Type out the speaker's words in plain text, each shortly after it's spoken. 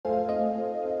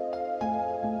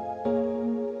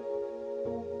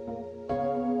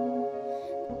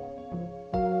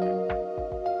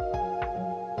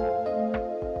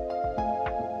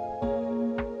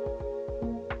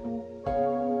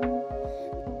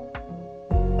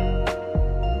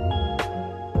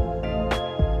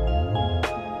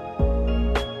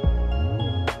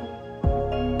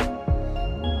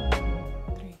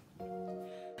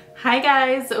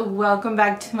guys, welcome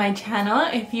back to my channel.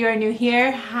 If you are new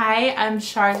here, hi, I'm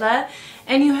Charla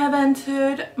and you have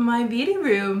entered my beauty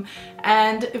room,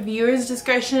 and viewers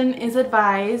discretion is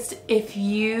advised. If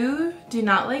you do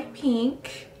not like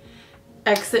pink,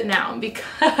 exit now,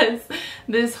 because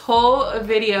this whole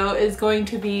video is going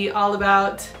to be all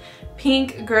about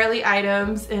pink girly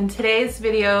items. In today's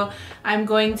video, I'm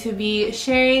going to be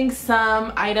sharing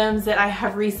some items that I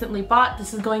have recently bought.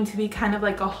 This is going to be kind of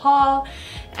like a haul,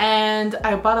 and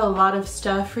I bought a lot of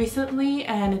stuff recently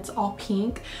and it's all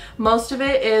pink. Most of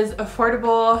it is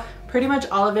affordable. Pretty much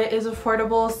all of it is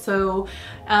affordable, so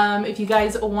if you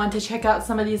guys want to check out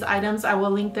some of these items, I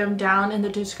will link them down in the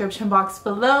description box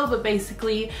below. But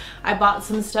basically, I bought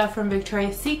some stuff from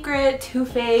Victoria's Secret, Too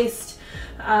Faced.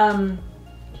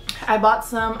 I bought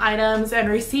some items and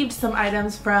received some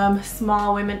items from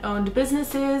small women-owned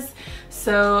businesses.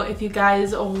 So if you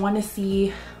guys want to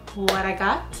see what I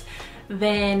got,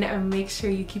 then make sure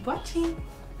you keep watching.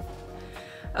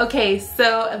 Okay,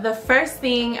 so the first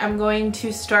thing I'm going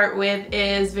to start with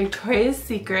is Victoria's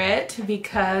Secret,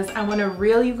 because I want to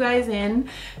reel you guys in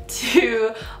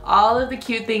to all of the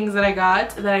cute things that I got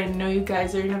that I know you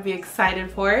guys are going to be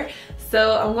excited for.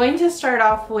 So I'm going to start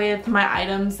off with my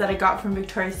items that I got from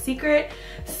Victoria's Secret.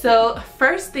 So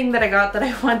first thing that I got that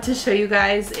I want to show you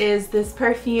guys is this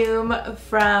perfume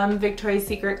from Victoria's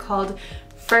Secret called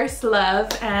First Love,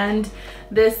 and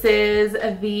this is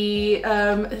the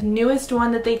newest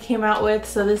one that they came out with.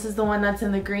 So this is the one that's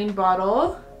in the green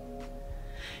bottle.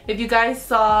 If you guys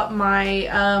saw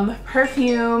my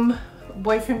perfume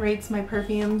boyfriend rates my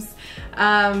perfumes,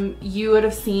 you would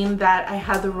have seen that I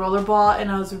had the rollerball, and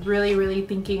I was really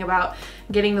thinking about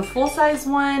getting the full-size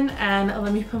one. And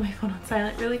let me put my phone on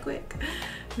silent really quick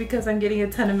because I'm getting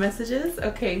a ton of messages.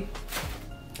 Okay,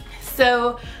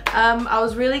 so I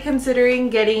was really considering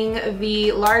getting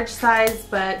the large size,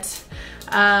 but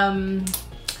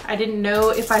I didn't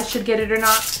know if I should get it or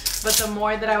not. But the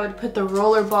more that I would put the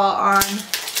rollerball on,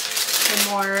 the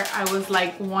more I was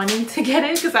like wanting to get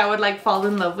it, because I would like fall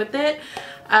in love with it.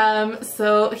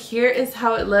 So here is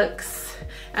how it looks,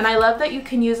 and I love that you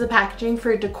can use the packaging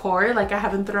for decor. Like, I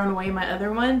haven't thrown away my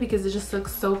other one because it just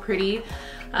looks so pretty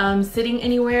sitting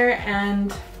anywhere.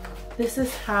 And this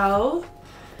is how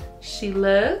she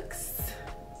looks.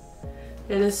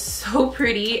 It is so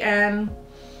pretty, and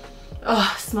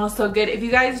oh, it smells so good. If you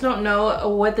guys don't know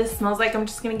what this smells like, I'm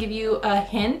just gonna give you a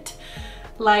hint.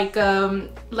 Like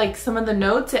some of the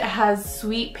notes, it has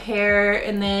sweet pear,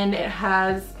 and then it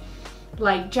has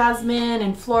like jasmine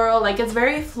and floral. Like, it's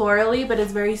very florally, but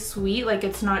it's very sweet. Like,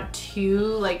 it's not too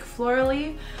like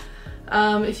florally,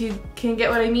 if you can get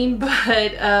what I mean.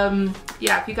 But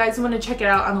yeah, if you guys want to check it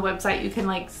out on the website, you can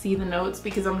like see the notes,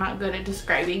 because I'm not good at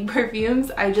describing perfumes.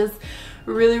 I just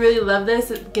really love this.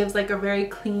 It gives like a very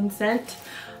clean scent,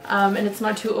 and it's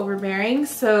not too overbearing.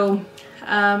 So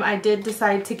I did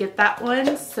decide to get that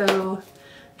one, so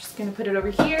I'm just gonna put it over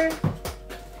here.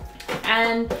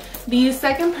 And the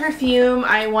second perfume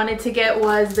I wanted to get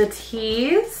was the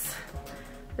Tease.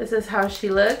 This is how she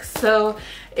looks. So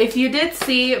if you did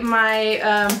see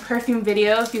my perfume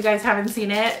video, if you guys haven't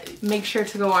seen it, make sure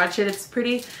to go watch it. It's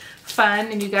pretty fun,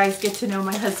 and you guys get to know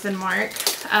my husband Mark.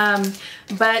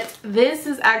 But this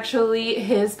is actually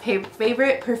his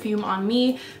favorite perfume on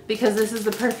me, because this is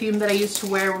the perfume that I used to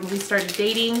wear when we started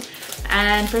dating.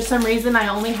 And for some reason, I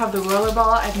only have the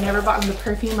rollerball. I've never bought the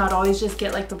perfume. I'd always just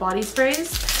get like the body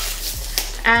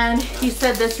sprays. And he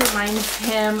said this reminds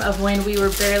him of when we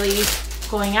were barely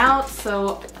going out,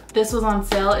 so this was on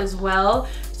sale as well.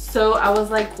 So I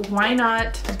was like, why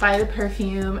not buy the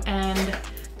perfume and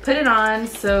put it on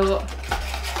so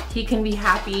he can be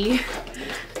happy.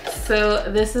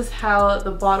 So this is how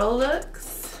the bottle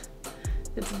looks.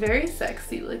 It's very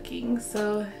sexy looking.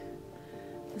 So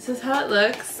this is how it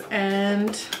looks, and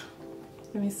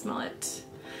let me smell it.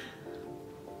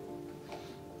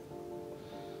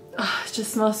 Oh, it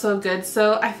just smells so good.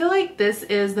 So I feel like this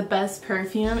is the best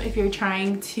perfume if you're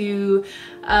trying to,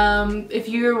 if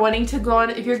you're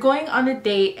going on a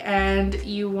date and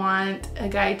you want a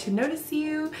guy to notice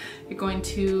you, you're going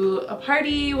to a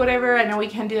party, whatever. I know we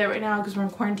can't do that right now because we're in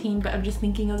quarantine, but I'm just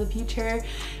thinking of the future.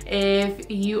 If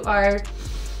you are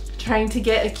trying to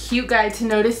get a cute guy to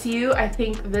notice you, I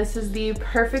think this is the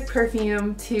perfect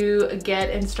perfume to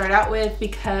get and start out with,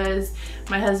 because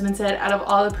my husband said out of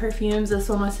all the perfumes, this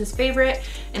one was his favorite.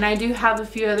 And I do have a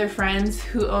few other friends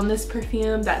who own this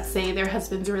perfume that say their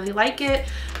husbands really like it.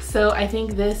 So I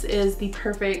think this is the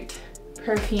perfect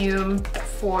perfume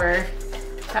for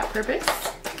that purpose.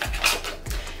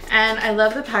 And I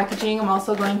love the packaging. I'm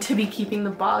also going to be keeping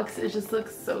the box. It just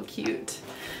looks so cute.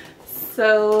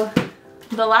 So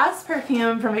the last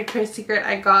perfume from Victoria's Secret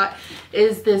I got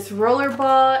is this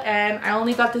rollerball, and I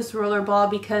only got this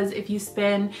rollerball because if you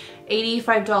spend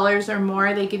 $85 or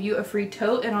more, they give you a free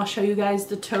tote, and I'll show you guys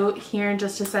the tote here in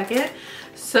just a second.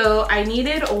 So I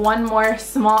needed one more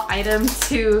small item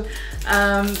to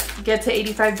get to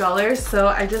 $85, so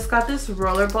I just got this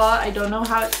rollerball. I don't know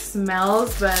how it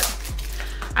smells, but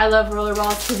I love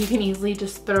rollerballs because you can easily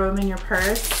just throw them in your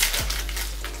purse.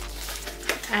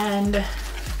 And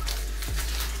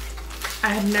I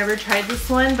have never tried this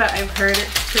one, but I've heard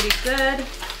it's pretty good.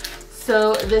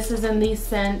 So this is in the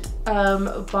scent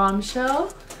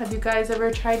Bombshell. Have you guys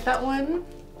ever tried that one?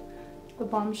 The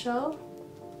Bombshell?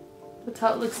 That's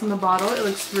how it looks in the bottle. It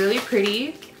looks really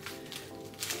pretty.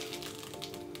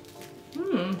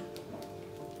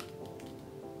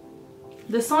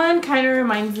 This one kind of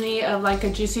reminds me of like a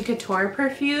Juicy Couture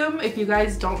perfume. If you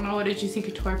guys don't know what a Juicy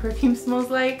Couture perfume smells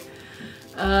like,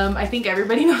 I think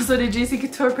everybody knows what a Juicy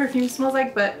Couture perfume smells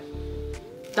like, but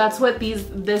that's what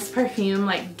this perfume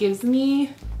like gives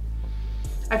me.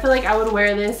 I feel like I would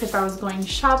wear this if I was going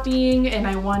shopping and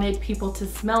I wanted people to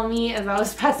smell me as I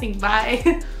was passing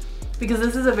by. Because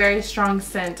this is a very strong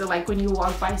scent. Like when you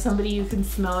walk by somebody, you can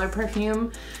smell their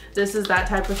perfume. This is that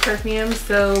type of perfume,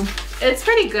 so it's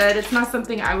pretty good. It's not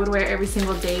something I would wear every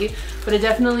single day, but it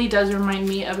definitely does remind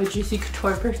me of a Juicy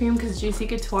Couture perfume, because Juicy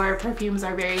Couture perfumes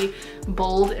are very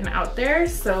bold and out there,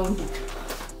 so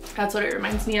that's what it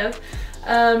reminds me of.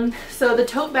 So the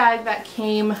tote bag that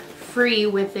came free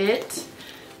with it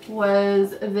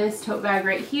was this tote bag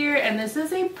right here, and this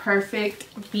is a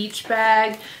perfect beach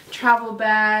bag, travel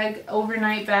bag,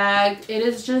 overnight bag. It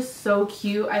is just so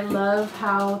cute. I love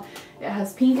how it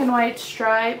has pink and white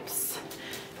stripes,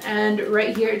 and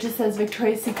right here it just says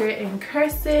Victoria's Secret in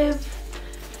cursive,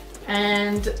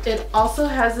 and it also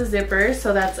has a zipper,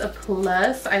 so that's a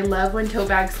plus. I love when tote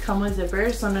bags come with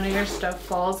zippers so none of your stuff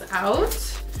falls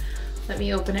out. Let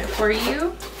me open it for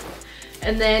you.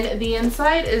 And then the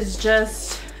inside is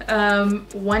just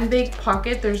one big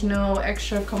pocket. There's no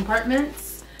extra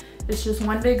compartments. It's just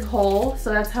one big hole,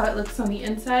 so that's how it looks on the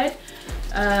inside.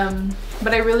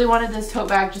 But I really wanted this tote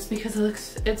bag just because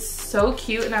it's so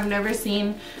cute, and I've never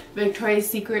seen Victoria's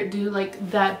Secret do like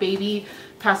that baby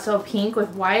pastel pink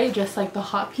with white, just like the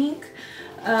hot pink.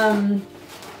 And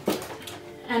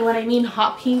when I mean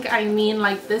hot pink, I mean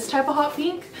like this type of hot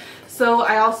pink. So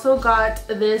I also got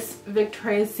this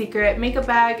Victoria's Secret makeup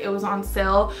bag. It was on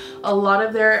sale. A lot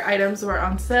of their items were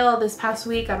on sale this past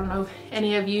week. I don't know if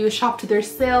any of you shopped their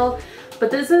sale,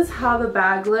 but this is how the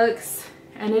bag looks,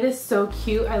 and it is so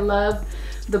cute. I love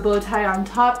the bow tie on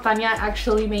top. Tanya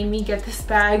actually made me get this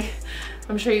bag.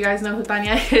 I'm sure you guys know who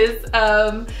Tanya is.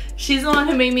 She's the one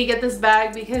who made me get this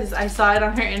bag because I saw it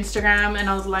on her Instagram and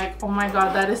I was like, oh my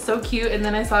god, that is so cute. And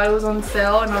then I saw it was on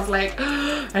sale and I was like,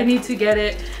 oh, I need to get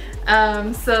it.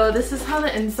 So this is how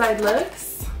the inside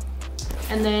looks,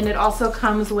 and then it also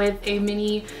comes with a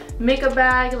mini makeup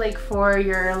bag like for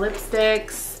your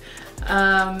lipsticks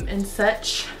and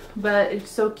such, but it's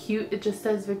so cute. It just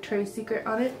says Victoria's Secret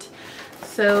on it,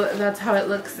 so that's how it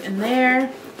looks in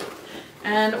there.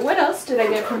 And what else did I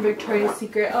get from Victoria's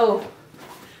Secret? Oh,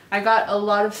 I got a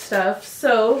lot of stuff.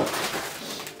 So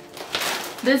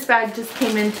this bag just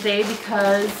came in today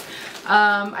because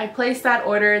I placed that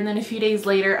order, and then a few days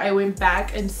later I went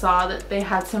back and saw that they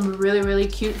had some really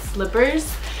cute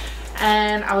slippers,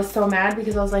 and I was so mad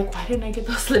because I was like, why didn't I get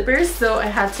those slippers? So I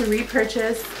had to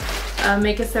repurchase,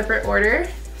 make a separate order.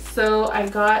 So I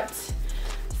got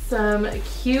some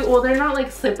cute, well, they're not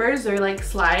like slippers, they're like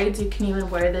slides. You can even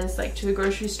wear this like to the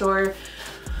grocery store.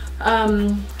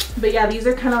 But yeah, these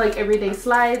are kind of like everyday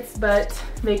slides, but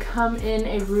they come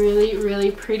in a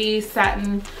really pretty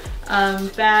satin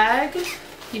bag.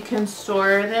 You can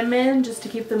store them in just to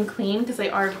keep them clean because they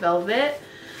are velvet.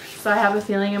 So I have a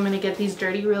feeling I'm going to get these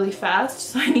dirty really fast,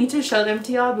 so I need to show them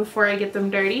to y'all before I get them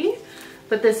dirty.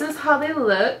 But this is how they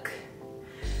look.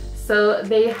 So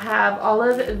they have all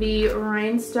of the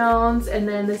rhinestones, and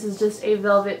then this is just a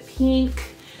velvet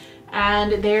pink,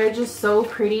 and they're just so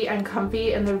pretty and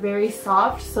comfy, and they're very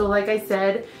soft. So like I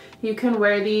said, you can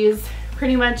wear these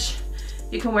pretty much,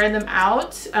 you can wear them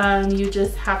out. You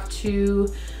just have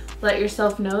to let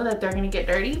yourself know that they're gonna get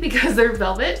dirty because they're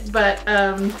velvet, but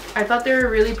I thought they were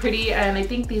really pretty, and I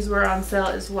think these were on sale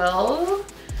as well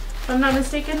if I'm not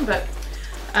mistaken. But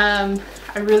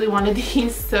I really wanted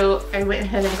these, so I went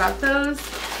ahead and got those.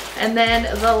 And then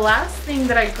the last thing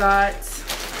that I got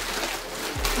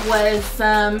was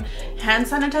some hand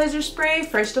sanitizer spray.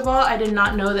 First of all, I did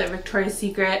not know that Victoria's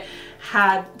Secret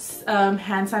had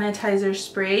hand sanitizer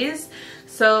sprays,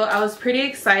 so I was pretty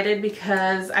excited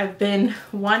because I've been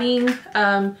wanting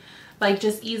like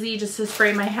just easy just to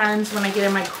spray my hands when I get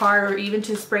in my car, or even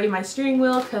to spray my steering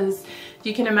wheel, because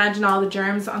you can imagine all the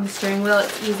germs on the steering wheel.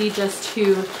 It's easy just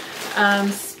to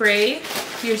spray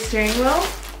your steering wheel.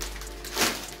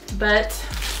 But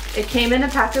it came in a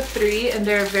pack of 3 and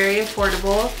they're very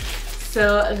affordable.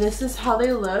 So this is how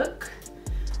they look.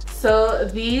 So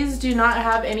these do not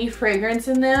have any fragrance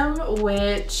in them,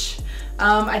 which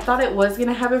I thought it was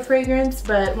gonna have a fragrance,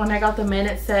 but when I got them in,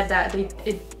 it said that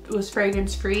it was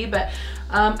fragrance free. But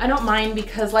I don't mind,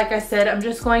 because like I said, I'm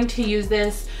just going to use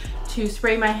this to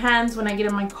spray my hands when I get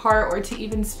in my car, or to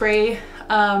even spray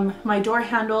my door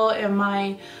handle and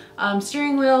my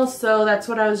steering wheel. So that's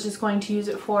what I was just going to use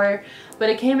it for. But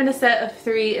it came in a set of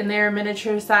 3 and they're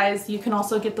miniature size. You can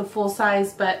also get the full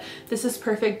size, but this is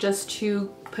perfect just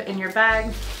to put in your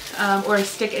bag or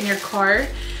stick in your car.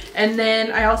 And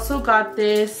then I also got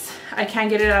this, I can't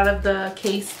get it out of the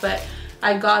case, but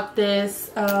I got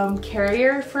this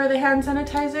carrier for the hand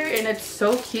sanitizer, and it's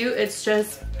so cute. It's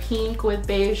just pink with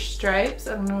beige stripes.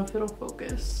 I don't know if it'll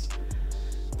focus.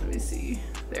 Let me see.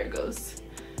 There it goes.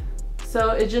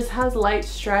 So it just has light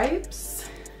stripes,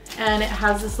 and it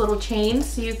has this little chain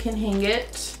so you can hang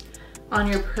it on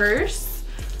your purse.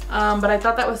 But I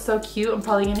thought that was so cute. I'm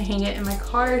probably gonna hang it in my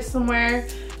car somewhere,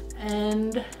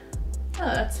 and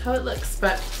yeah, that's how it looks.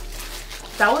 But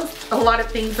that was a lot of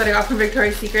things that I got from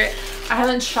Victoria's Secret. I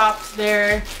haven't shopped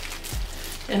there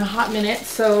in a hot minute,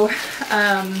 so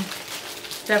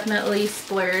definitely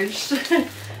splurged.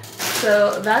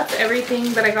 So that's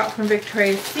everything that I got from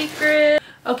Victoria's Secret.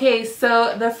 Okay,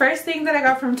 so the first thing that I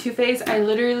got from Too Faced, I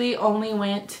literally only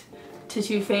went to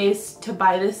Too Faced to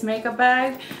buy this makeup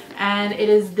bag, and it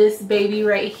is this baby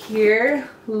right here.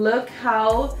 Look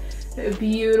how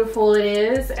beautiful it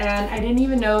is, and I didn't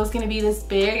even know it was gonna be this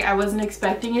big. I wasn't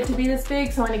expecting it to be this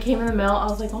big, so when it came in the mail, I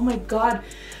was like, oh my god,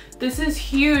 this is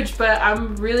huge. But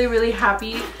I'm really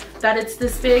happy that it's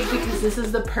this big, because this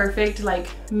is the perfect like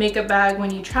makeup bag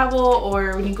when you travel,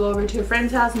 or when you go over to a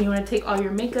friend's house and you want to take all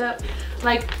your makeup.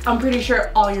 Like, I'm pretty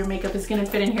sure all your makeup is gonna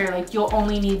fit in here. Like, you'll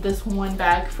only need this one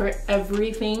bag for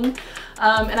everything.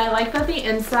 And I like that the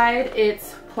inside,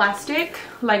 it's plastic,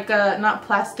 like not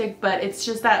plastic, but it's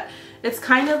just that it's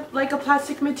kind of like a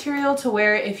plastic material, to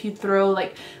where if you throw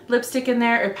like lipstick in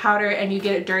there or powder and you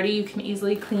get it dirty, you can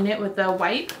easily clean it with a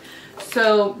wipe.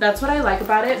 So that's what I like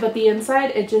about it. But the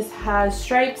inside, it just has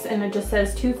stripes, and it just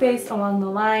says Too Faced along the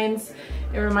lines.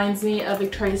 It reminds me of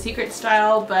Victoria's Secret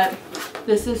style, but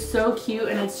this is so cute,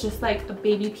 and it's just like a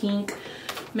baby pink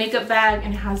makeup bag,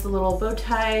 and it has a little bow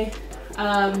tie.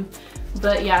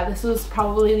 But yeah, this was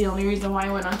probably the only reason why I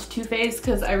went on to Too Faced,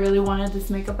 because I really wanted this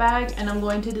makeup bag, and I'm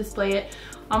going to display it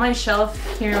on my shelf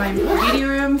here in my beauty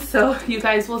room, so you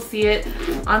guys will see it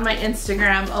on my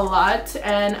Instagram a lot.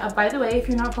 And by the way, if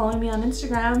you're not following me on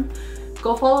Instagram,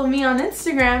 go follow me on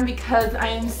Instagram, because I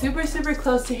am super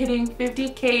close to hitting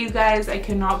 50K, you guys. I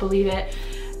cannot believe it.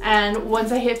 And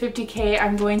once I hit 50K,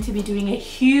 I'm going to be doing a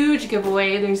huge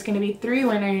giveaway. There's going to be 3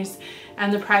 winners,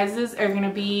 and the prizes are going to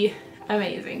be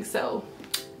amazing. So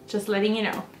just letting you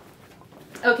know.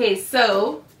 Okay,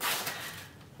 so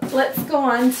let's go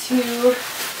on to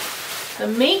the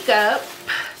makeup.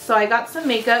 So I got some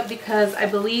makeup because I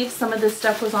believe some of this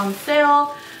stuff was on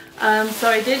sale. So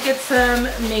I did get some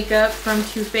makeup from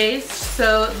Too Faced.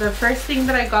 So the first thing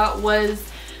that I got was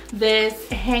this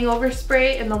hangover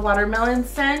spray in the watermelon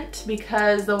scent,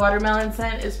 because the watermelon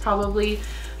scent is probably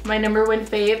my #1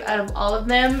 fave out of all of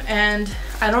them. And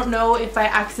I don't know if I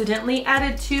accidentally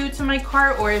added 2 to my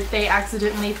cart, or if they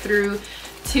accidentally threw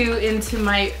 2 into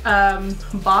my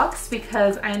box,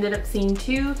 because I ended up seeing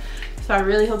 2. So I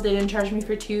really hope they didn't charge me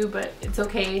for 2, but it's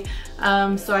okay.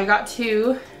 So I got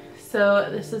 2. So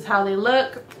this is how they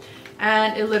look,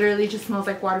 and it literally just smells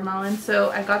like watermelon. So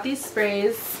I got these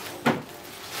sprays,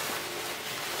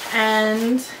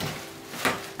 and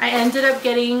I ended up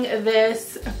getting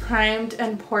this primed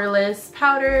and poreless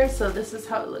powder. So this is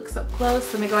how it looks up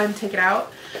close. Let me go ahead and take it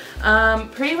out.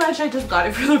 Pretty much I just got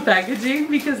it for the packaging,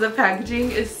 because the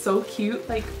packaging is so cute.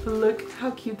 Like, look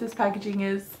how cute this packaging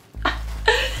is.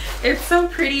 It's so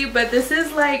pretty. But this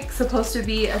is like supposed to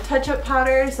be a touch-up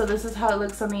powder. So this is how it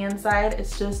looks on the inside.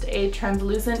 It's just a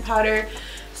translucent powder.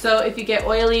 So if you get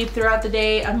oily throughout the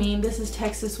day, I mean, this is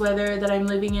Texas weather that I'm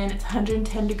living in. It's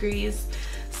 110 degrees.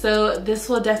 So this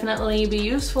will definitely be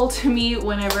useful to me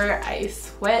whenever I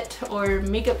sweat or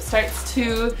makeup starts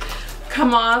to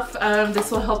come off.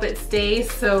 This will help it stay.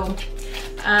 So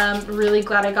I'm really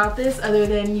glad I got this, other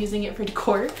than using it for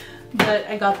decor. But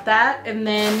I got that, and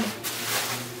then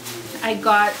I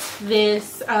got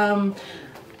this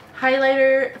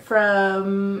highlighter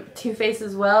from Too Faced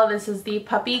as well. This is the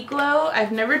Puppy Glow.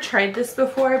 I've never tried this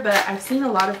before, but I've seen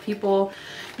a lot of people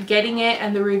getting it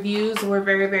and the reviews were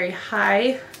very, very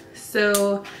high.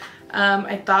 So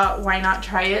I thought, why not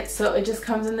try it? So it just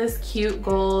comes in this cute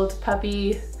gold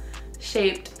puppy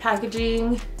shaped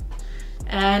packaging,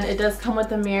 and it does come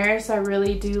with a mirror, so I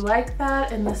really do like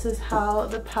that. And this is how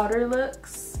the powder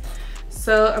looks.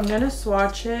 So I'm gonna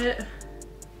swatch it.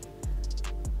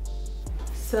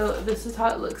 So this is how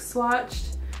it looks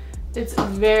swatched. It's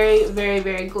very, very,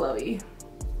 very glowy.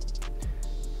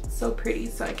 So pretty,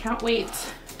 so I can't wait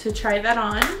to try that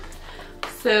on.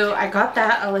 So I got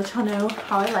that. I'll let y'all know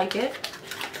how I like it.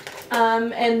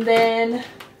 And then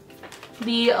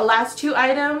the last two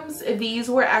items, these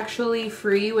were actually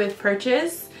free with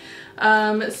purchase.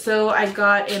 So I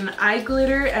got an eye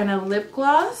glitter and a lip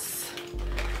gloss.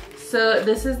 So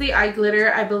this is the eye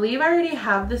glitter. I believe I already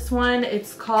have this one.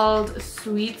 It's called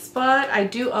Sweet Spot. I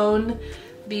do own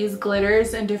these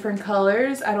glitters in different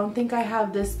colors. I don't think I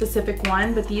have this specific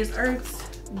one, but these are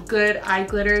good eye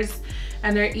glitters,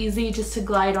 and they're easy just to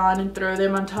glide on and throw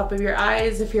them on top of your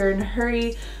eyes if you're in a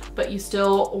hurry but you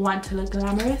still want to look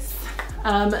glamorous.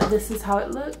 This is how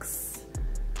it looks.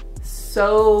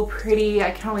 So pretty.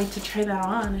 I can't wait to try that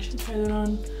on. I should try that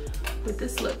on with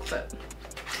this look, but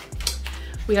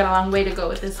we got a long way to go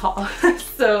with this haul.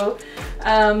 So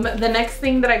the next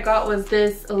thing that I got was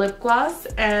this lip gloss,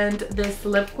 and this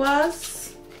lip gloss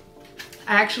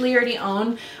I actually already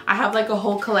own. I have like a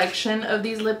whole collection of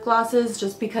these lip glosses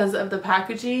just because of the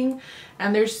packaging,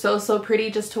 and they're so, so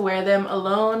pretty just to wear them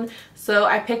alone. So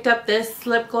I picked up this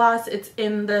lip gloss. It's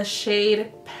in the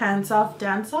shade Pants Off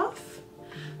Dance Off.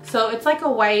 So it's like a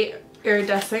white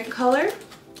iridescent color.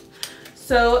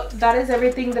 So that is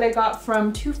everything that I got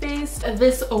from Too Faced.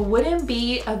 This wouldn't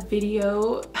be a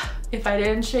video if I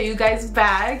didn't show you guys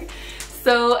bag.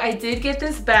 So I did get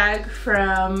this bag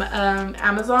from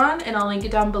Amazon, and I'll link it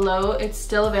down below. It's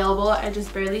still available. I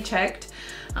just barely checked.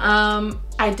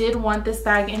 I did want this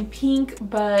bag in pink,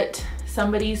 but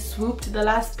somebody swooped the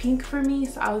last pink for me,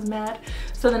 so I was mad.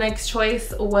 So the next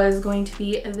choice was going to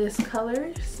be this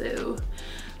color. So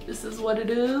this is what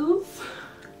it is.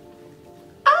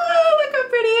 Oh, look how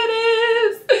pretty it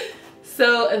is.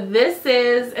 So this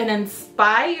is an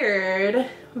inspired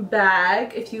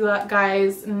bag. If you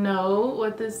guys know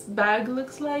what this bag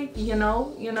looks like, you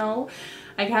know.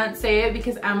 I can't say it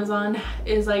because Amazon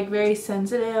is like very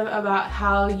sensitive about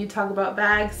how you talk about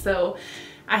bags, so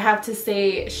I have to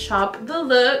say shop the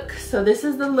look. So this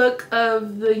is the look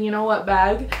of the you know what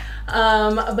bag,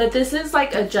 but this is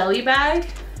like a jelly bag,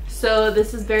 so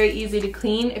this is very easy to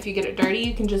clean. If you get it dirty,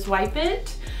 you can just wipe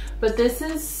it. But this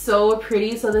is so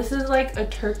pretty. So this is like a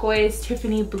turquoise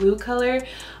Tiffany blue color,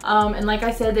 and like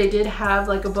I said, they did have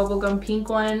like a bubblegum pink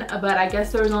one, but I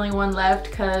guess there was only one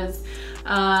left because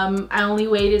I only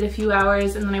waited a few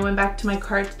hours, and then I went back to my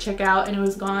cart to check out and it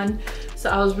was gone.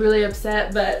 So I was really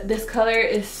upset, but this color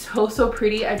is so, so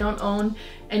pretty. I don't own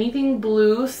anything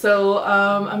blue, so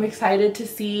I'm excited to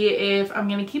see if I'm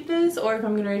gonna keep this or if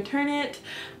I'm gonna return it.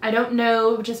 I don't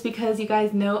know, just because you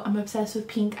guys know I'm obsessed with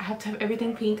pink. I have to have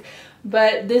everything pink.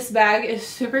 But this bag is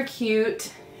super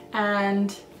cute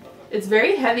and it's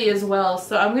very heavy as well,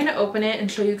 so I'm gonna open it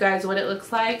and show you guys what it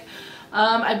looks like.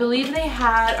 I believe they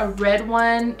had a red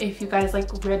one. If you guys like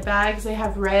red bags, they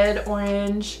have red,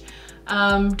 orange,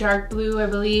 dark blue, I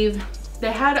believe.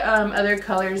 They had other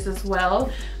colors as well,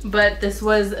 but this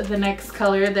was the next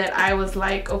color that I was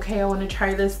like, okay, I want to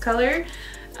try this color.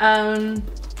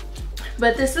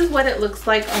 But this is what it looks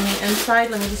like on the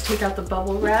inside. Let me just take out the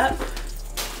bubble wrap.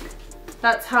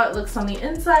 That's how it looks on the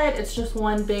inside. It's just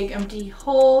one big empty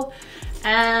hole,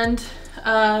 and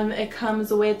it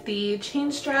comes with the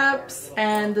chain straps,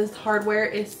 and this hardware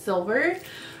is silver.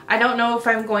 I don't know if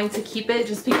I'm going to keep it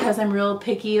just because I'm real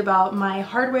picky about my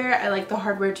hardware. I like the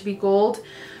hardware to be gold.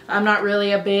 I'm not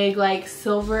really a big like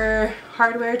silver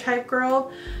hardware type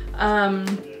girl.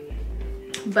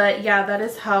 But yeah, that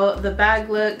is how the bag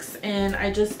looks, and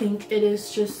I just think it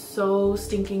is just so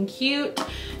stinking cute.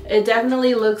 It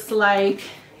definitely looks like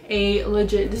a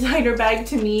legit designer bag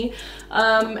to me.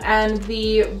 And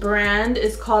the brand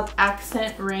is called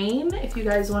Accent Rain, if you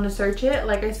guys want to search it.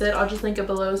 Like I said, I'll just link it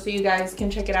below so you guys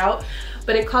can check it out.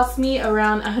 But it cost me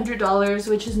around $100,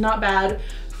 which is not bad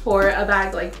for a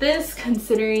bag like this,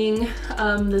 considering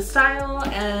the style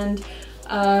and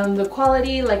the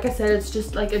quality. Like I said, it's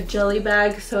just like a jelly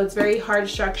bag, so it's very hard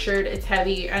structured, it's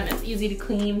heavy, and it's easy to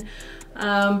clean.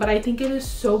 But I think it is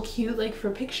so cute, like for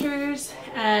pictures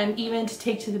and even to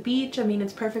take to the beach. I mean,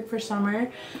 it's perfect for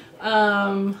summer.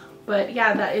 But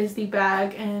yeah, that is the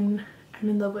bag and I'm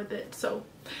in love with it. So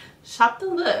shop the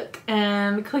look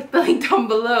and click the link down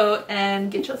below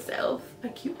and get yourself a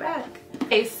cute bag.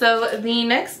 Okay, so the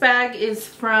next bag is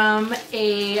from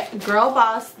a girl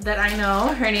boss that I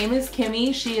know. Her name is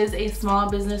Kimmy. She is a small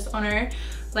business owner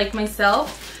like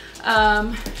myself.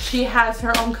 She has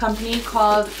her own company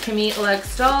called Kimmy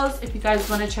Luxe Dolls. If you guys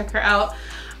want to check her out,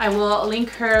 I will link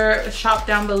her shop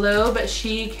down below, but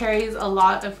she carries a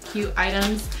lot of cute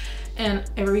items and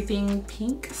everything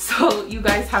pink, so you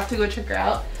guys have to go check her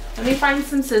out. Let me find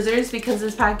some scissors because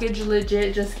this package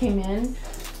legit just came in.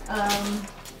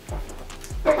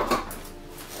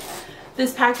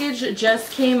 This package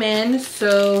just came in,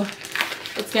 so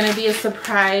it's gonna be a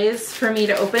surprise for me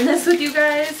to open this with you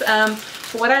guys.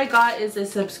 What I got is a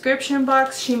subscription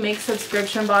box. She makes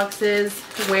subscription boxes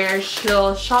where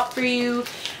she'll shop for you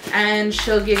and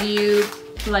she'll give you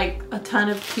like a ton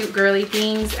of cute girly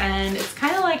things, and it's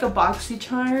kind of like a boxy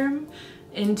charm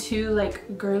into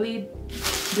like girly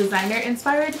designer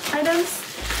inspired items.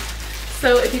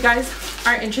 So if you guys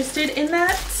are interested in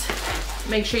that,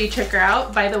 make sure you check her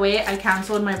out. By the way, I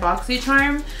canceled my boxy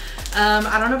charm.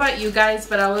 I don't know about you guys,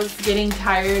 but I was getting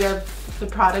tired of the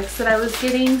products that I was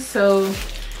getting, so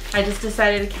I just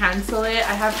decided to cancel it.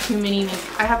 I have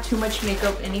too much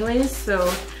makeup anyways,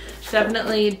 so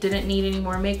definitely didn't need any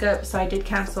more makeup, so I did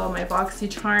cancel my boxy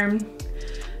charm.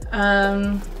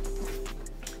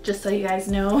 Just so you guys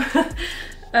know. So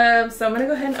I'm gonna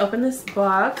go ahead and open this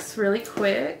box really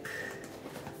quick.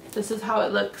 This is how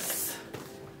it looks.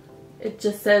 It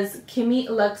just says Kimmy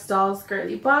Luxe Dolls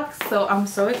Girly Box, so I'm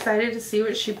so excited to see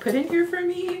what she put in here for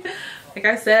me. Like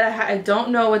I said, I don't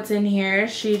know what's in here.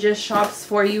 She just shops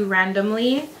for you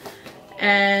randomly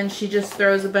and she just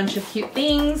throws a bunch of cute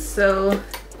things, so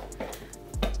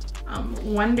I'm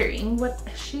wondering what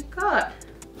she got.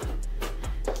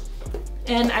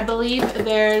 And I believe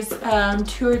there's 2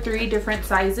 or 3 different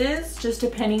sizes, just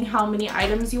depending how many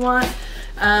items you want.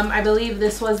 I believe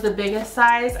this was the biggest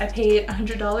size. I paid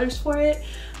 $100 for it.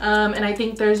 And I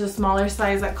think there's a smaller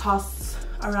size that costs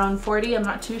around $40. I'm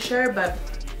not too sure, but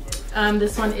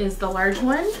this one is the large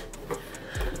one.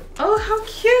 Oh, how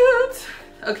cute.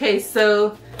 Okay,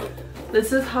 so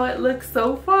this is how it looks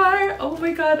so far. Oh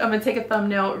my God, I'm gonna take a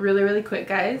thumbnail really quick,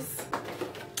 guys.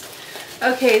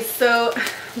 Okay, so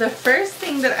the first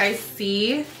thing that I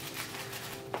see,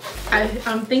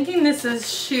 I'm thinking this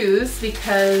is shoes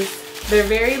because they're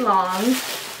very long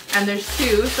and there's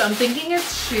 2, so I'm thinking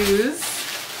it's shoes.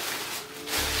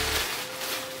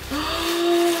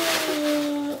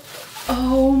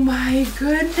 Oh my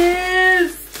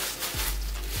goodness.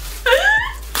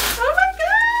 Oh my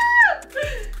God.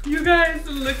 You guys,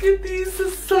 look at these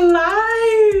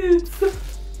slides.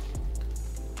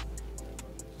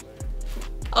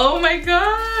 Oh my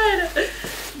God,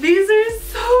 these are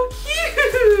so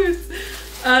cute.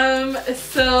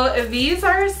 So these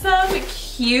are some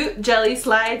cute jelly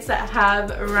slides that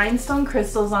have rhinestone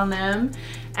crystals on them,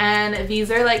 and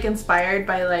these are like inspired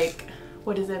by like,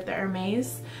 what is it, the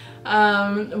Hermes?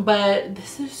 But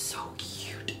this is so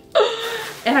cute.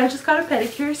 And I just got a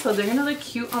pedicure, so they're gonna look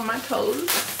cute on my toes.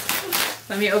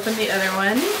 Let me open the other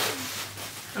one.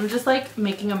 I'm just like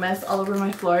making a mess all over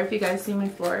my floor. If you guys see my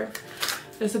floor,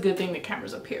 it's a good thing the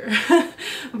camera's up here.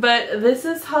 But this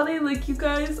is how they look, you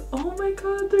guys. Oh my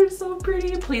God, they're so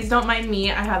pretty. Please don't mind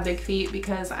me. I have big feet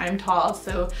because I'm tall,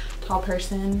 so tall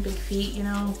person, big feet, you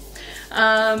know.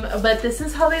 But this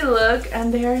is how they look,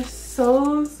 and they are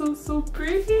so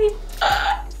pretty.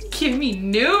 Kimmy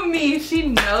knew me. She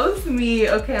knows me.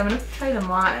 Okay, I'm gonna try them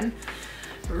on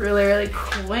really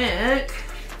quick.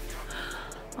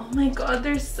 Oh my God,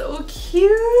 they're so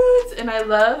cute. And I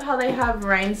love how they have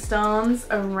rhinestones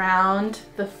around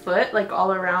the foot, like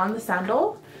all around the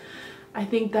sandal. I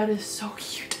think that is so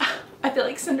cute. I feel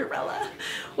like Cinderella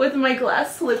with my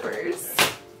glass slippers.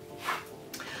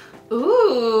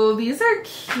 Ooh, these are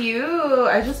cute.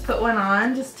 I just put one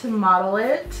on just to model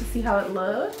it to see how it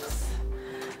looks.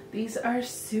 These are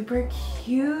super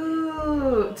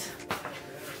cute.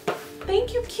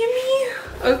 Thank you, Kimmy.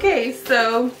 Okay,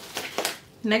 so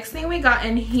next thing we got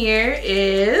in here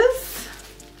is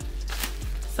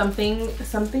something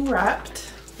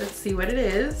wrapped. Let's see what it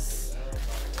is.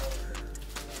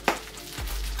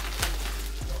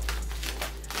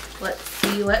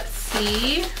 Let's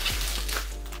see.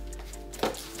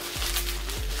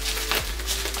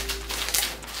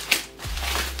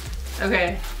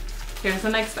 Okay, here's the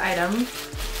next item.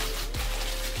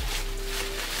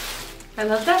 I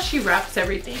love that she wraps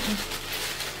everything.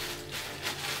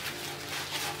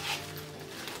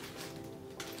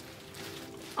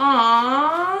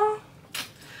 Aww,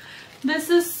 this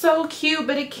is so cute,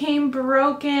 but it came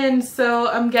broken. So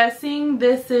I'm guessing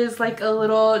this is like a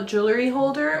little jewelry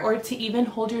holder or to even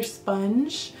hold your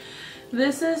sponge.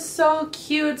 This is so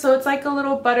cute. So it's like a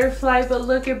little butterfly, but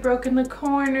look, it broke in the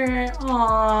corner.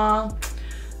 Aww.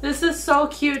 This is so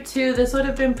cute too. This would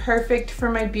have been perfect for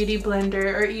my beauty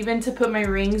blender or even to put my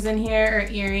rings in here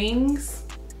or earrings.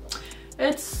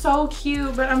 It's so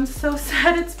cute, but I'm so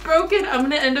sad it's broken. I'm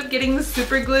gonna end up getting the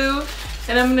super glue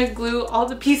and I'm gonna glue all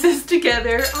the pieces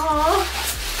together.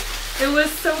 Aww. It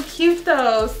was so cute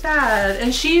though, sad.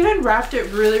 And she even wrapped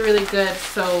it really, really good.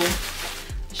 So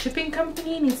the shipping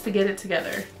company needs to get it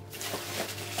together.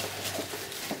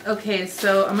 Okay,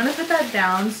 so I'm gonna put that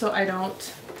down so I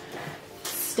don't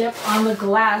step on the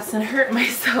glass and hurt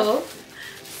myself.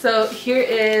 So here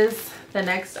is the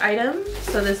next item.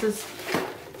 So this is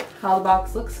how the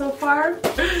box looks so far.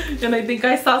 And I think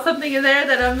I saw something in there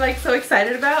that I'm like so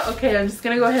excited about. Okay, I'm just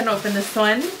gonna go ahead and open this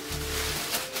one. This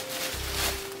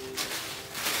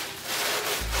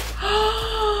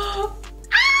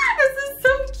is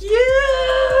so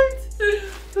cute!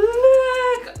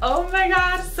 Look! Oh my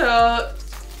god. So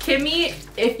Kimmy,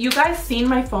 if you guys seen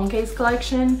my phone case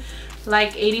collection,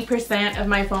 like 80% of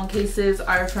my phone cases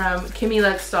are from Kimmy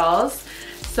Lux Dolls.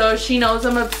 So she knows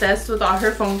I'm obsessed with all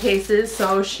her phone cases,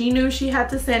 so she knew she had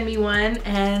to send me one.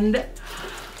 And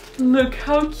look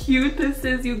how cute this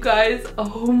is, you guys.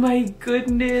 Oh my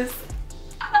goodness.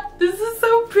 This is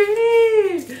so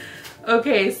pretty.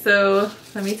 Okay, so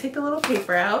let me take the little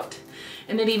paper out.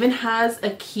 And it even has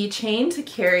a keychain to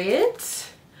carry it.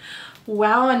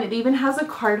 Wow, and it even has a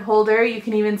card holder. You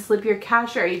can even slip your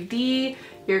cash or ID,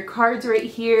 your cards right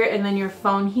here, and then your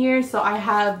phone here. So I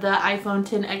have the iPhone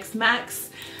XS Max.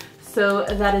 So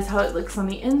that is how it looks on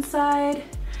the inside.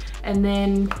 And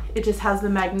then it just has the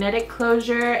magnetic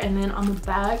closure. And then on the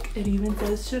back, it even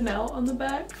says Chanel on the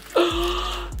back.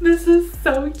 This is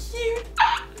so cute.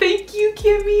 Thank you,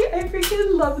 Kimmy. I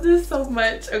freaking love this so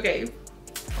much. Okay.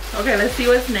 Okay, let's see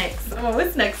what's next. Oh,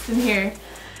 what's next in here?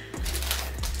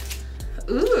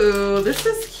 Ooh, this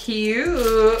is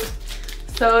cute.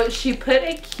 So she put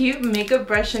a cute makeup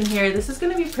brush in here. This is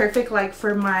gonna be perfect like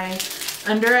for my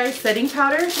under eye setting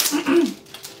powder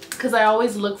because I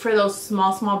always look for those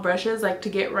small brushes like to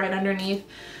get right underneath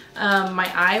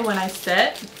my eye when I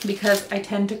set, because I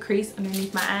tend to crease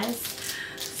underneath my eyes.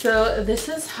 So this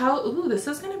is how, ooh, this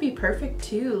is gonna be perfect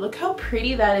too. Look how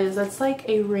pretty that is. That's like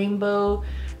a rainbow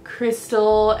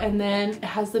crystal, and then it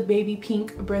has the baby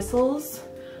pink bristles.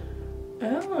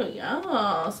 Oh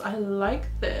yes, I like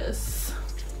this.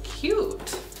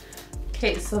 Cute.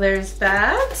 Okay, so there's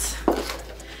that.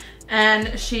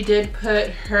 And she did put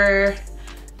her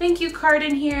thank you card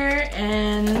in here.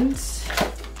 And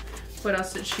what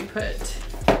else did she put?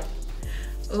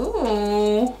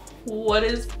 Ooh, what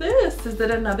is this? Is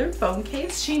it another phone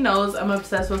case? She knows I'm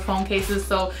obsessed with phone cases,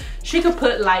 so she could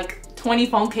put like 20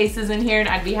 phone cases in here and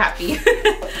I'd be happy.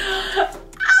 Oh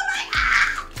my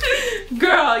god!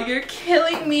 Girl, you're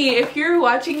killing me. If you're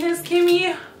watching this,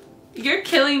 Kimmy, you're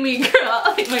killing me,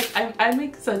 girl. Like I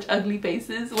make such ugly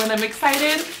faces when I'm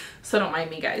excited, so don't mind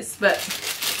me, guys. But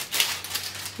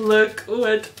look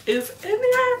what is in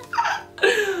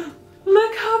here.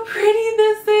 Look how pretty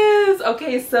this is.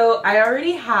 Okay, so I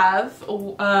already have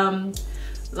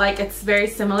like it's very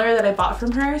similar that I bought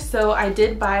from her. So I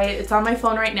did buy, it's on my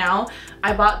phone right now.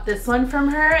 I bought this one from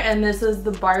her, and this is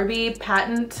the Barbie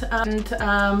patent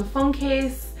phone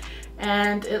case.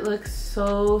 And it looks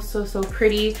so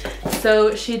pretty.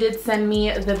 So she did send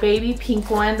me the baby pink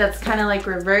one that's kind of like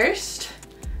reversed,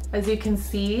 as you can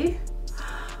see.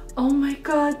 Oh my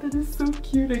god, that is so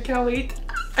cute. I can't wait.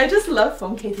 I just love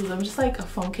phone cases. I'm just like a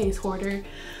phone case hoarder.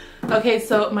 Okay,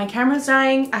 so my camera's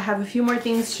dying. I have a few more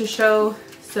things to show,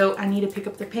 so I need to pick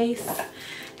up the pace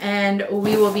and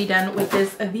we will be done with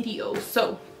this video.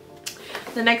 So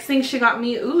the next thing she got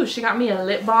me, ooh, she got me a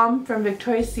lip balm from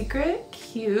Victoria's Secret.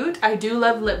 Cute. I do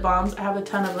love lip balms. I have a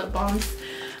ton of lip balms.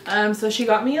 So she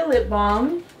got me a lip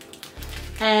balm,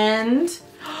 and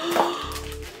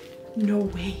no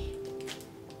way,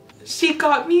 she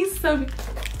got me some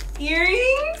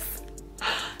earrings.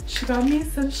 She got me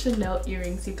some Chanel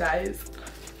earrings, you guys.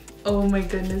 Oh my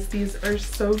goodness, these are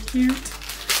so cute.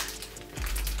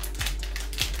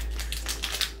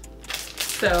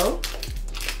 So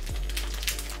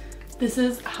this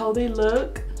is how they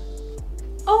look.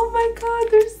 Oh my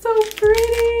god, they're so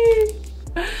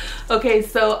pretty. Okay,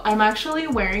 so I'm actually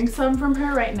wearing some from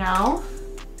her right now.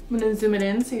 I'm gonna zoom it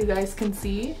in so you guys can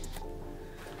see.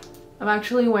 I'm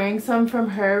actually wearing some from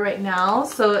her right now.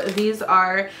 So these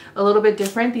are a little bit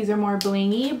different. These are more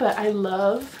blingy, but I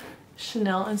love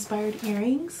Chanel inspired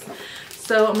earrings.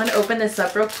 So I'm gonna open this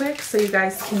up real quick so you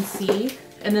guys can see.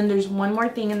 And then there's one more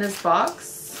thing in this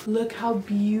box. Look how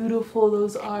beautiful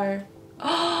those are.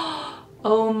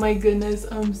 Oh my goodness,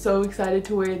 I'm so excited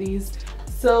to wear these.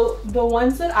 So the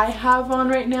ones that I have on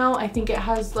right now, I think it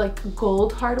has like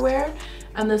gold hardware,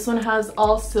 and this one has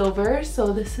all silver.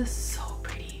 So this is so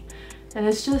pretty and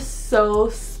it's just so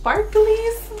sparkly.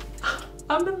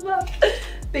 I'm in love.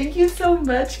 Thank you so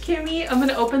much, Kimmy. I'm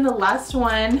gonna open the last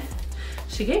one.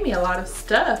 She gave me a lot of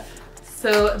stuff.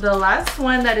 So the last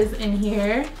one that is in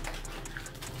here,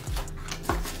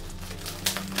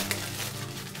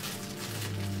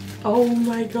 oh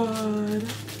my god,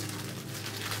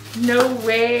 no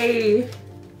way.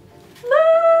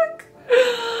 Look,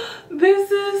 this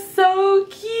is so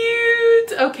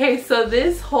cute. Okay, so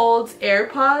this holds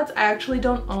AirPods. I actually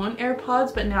don't own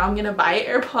AirPods, but now I'm gonna buy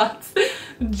AirPods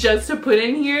just to put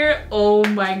in here. Oh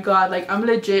my god, like I'm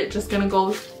legit just gonna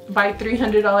go buy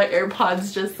 $300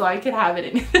 AirPods just so I could have it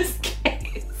in this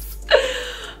case.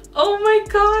 Oh my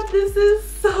god, this is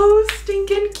so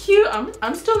stinking cute.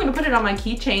 I'm still gonna put it on my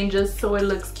keychain just so it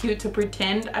looks cute to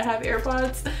pretend I have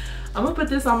AirPods. I'm gonna put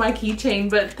this on my keychain,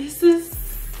 but this is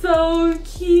so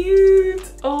cute.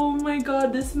 Oh my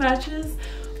god, this matches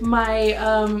my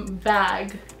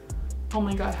bag. Oh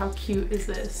my god, how cute is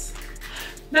this?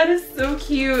 That is so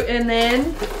cute. And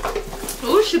then,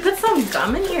 oh, she put some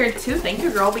gum in here too. Thank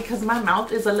you, girl, because my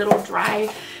mouth is a little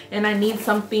dry and I need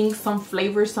something, some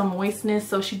flavor, some moistness.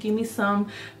 So she gave me some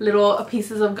little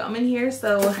pieces of gum in here.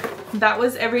 So that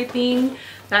was everything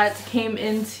that came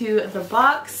into the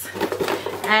box.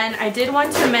 And I did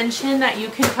want to mention that you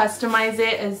can customize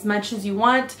it as much as you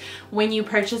want. When you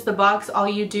purchase the box, all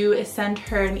you do is send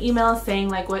her an email saying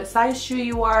like what size shoe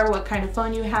you are, what kind of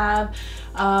phone you have,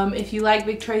 if you like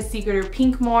Victoria's Secret or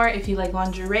pink more, if you like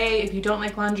lingerie, if you don't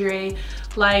like lingerie.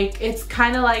 Like, it's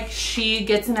kind of like she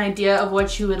gets an idea of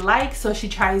what you would like, so she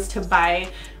tries to buy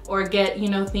or get, you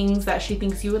know, things that she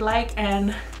thinks you would like.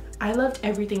 And I loved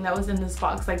everything that was in this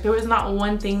box. Like, there was not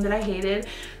one thing that I hated.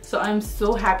 So I'm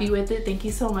so happy with it. Thank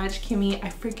you so much, Kimmy. I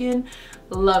freaking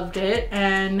loved it.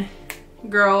 And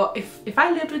girl, if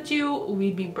I lived with you,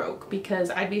 we'd be broke because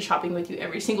I'd be shopping with you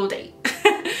every single day.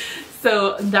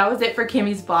 So that was it for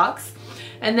Kimmy's box.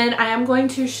 And then I am going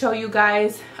to show you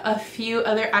guys a few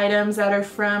other items that are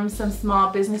from some small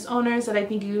business owners that I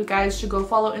think you guys should go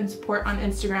follow and support on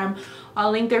Instagram. I'll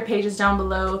link their pages down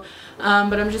below.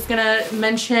 But I'm just gonna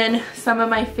mention some of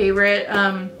my favorite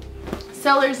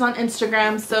sellers on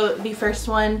Instagram. So the first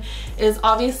one is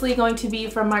obviously going to be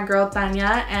from my girl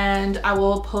Tanya, and I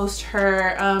will post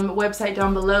her website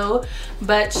down below.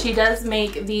 But she does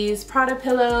make these Prada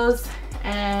pillows,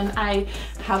 and I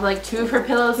have like 2 of her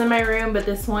pillows in my room, but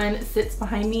this one sits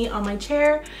behind me on my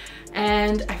chair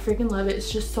and I freaking love it.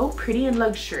 It's just so pretty and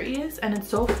luxurious, and it's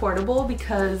so affordable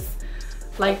because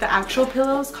like the actual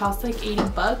pillows cost like 80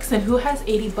 bucks, and who has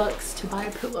 80 bucks to buy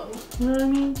a pillow? You know what I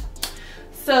mean?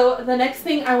 So the next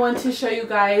thing I want to show you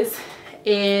guys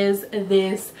is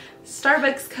this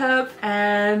Starbucks cup,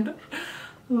 and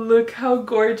look how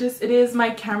gorgeous it is. My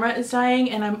camera is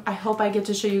dying, and I hope I get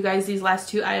to show you guys these last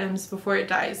 2 items before it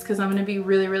dies, because I'm gonna be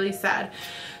really, really sad.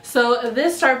 So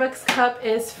this Starbucks cup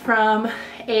is from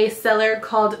a seller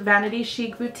called Vanity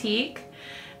Chic Boutique,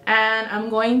 and I'm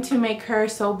going to make her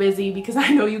so busy because I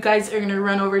know you guys are gonna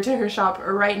run over to her shop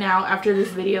right now after this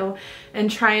video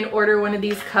and try and order one of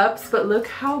these cups. But look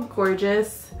how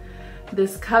gorgeous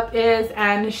this cup is,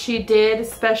 and she did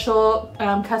special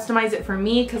customize it for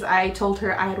me because I told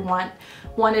her I had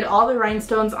wanted all the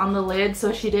rhinestones on the lid,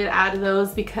 so she did add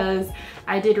those because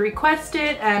I did request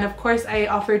it. And of course I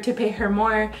offered to pay her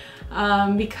more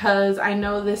because I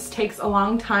know this takes a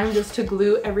long time just to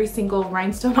glue every single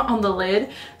rhinestone on the lid.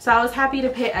 So I was happy to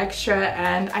pay extra,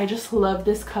 and I just love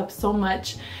this cup so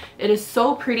much. It is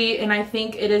so pretty, and I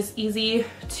think it is easy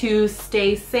to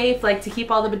stay safe, like to keep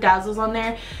all the bedazzles on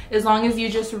there. As long as you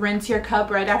just rinse your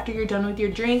cup right after you're done with your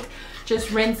drink,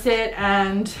 just rinse it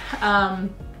and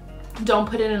don't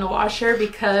put it in a washer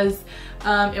because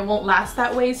it won't last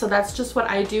that way. So that's just what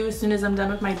I do. As soon as I'm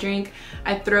done with my drink,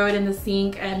 I throw it in the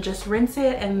sink and just rinse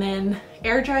it and then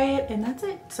air dry it, and that's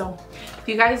it. So if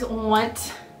you guys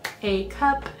want a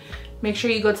cup, make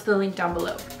sure you go to the link down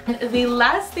below. The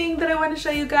last thing that I want to show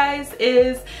you guys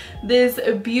is this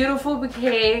beautiful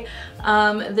bouquet.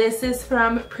 This is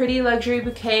from Pretty Luxury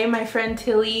Bouquet. My friend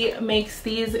Tilly makes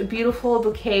these beautiful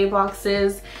bouquet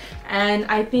boxes, and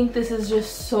I think this is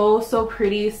just so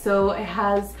pretty. So it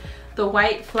has the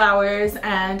white flowers,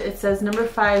 and it says number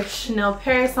 5 Chanel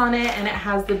Paris on it, and it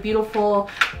has the beautiful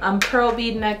pearl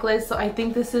bead necklace. So I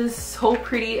think this is so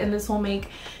pretty, and this will make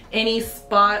any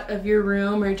spot of your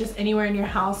room or just anywhere in your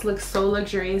house look so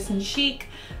luxurious and chic.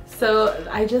 So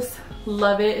I just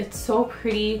love it. It's so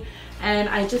pretty, and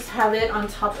I just have it on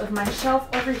top of my shelf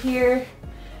over here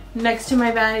next to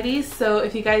my vanities. So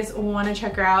if you guys want to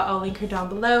check her out, I'll link her down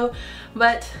below.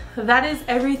 But that is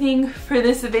everything for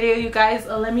this video, you guys.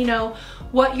 Let me know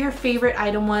what your favorite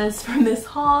item was from this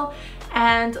haul,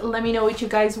 and let me know what you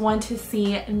guys want to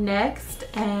see next.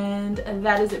 And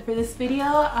that is it for this video.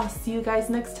 I'll see you guys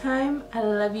next time. I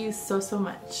love you so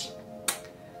much.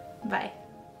 Bye.